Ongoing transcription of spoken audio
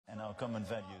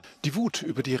Die Wut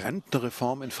über die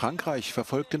Rentenreform in Frankreich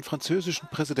verfolgt den französischen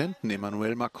Präsidenten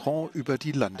Emmanuel Macron über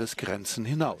die Landesgrenzen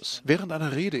hinaus. Während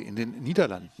einer Rede in den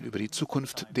Niederlanden über die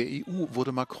Zukunft der EU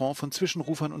wurde Macron von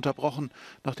Zwischenrufern unterbrochen.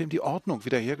 Nachdem die Ordnung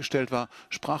wiederhergestellt war,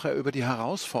 sprach er über die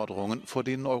Herausforderungen, vor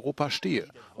denen Europa stehe.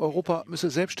 Europa müsse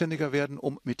selbstständiger werden,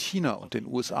 um mit China und den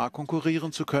USA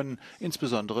konkurrieren zu können,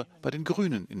 insbesondere bei den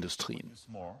grünen Industrien.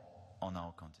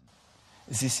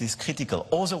 This is critical.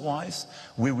 Otherwise,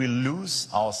 we will lose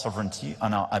our sovereignty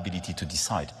and our ability to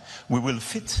decide. We will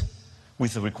fit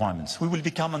with the requirements. We will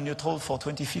become neutral for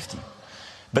 2050.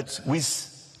 But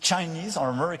with Chinese or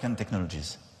American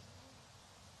technologies,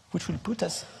 which will put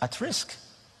us at risk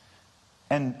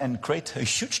and create a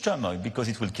huge turmoil because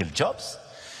it will kill jobs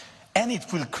and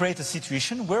it will create a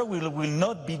situation where we will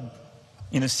not be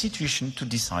in a situation to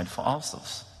decide for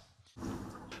ourselves.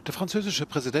 Der französische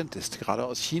Präsident ist gerade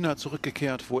aus China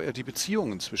zurückgekehrt, wo er die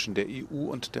Beziehungen zwischen der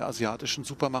EU und der asiatischen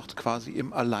Supermacht quasi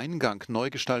im Alleingang neu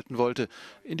gestalten wollte.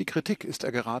 In die Kritik ist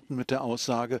er geraten mit der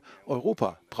Aussage,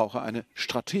 Europa brauche eine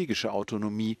strategische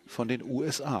Autonomie von den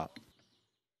USA.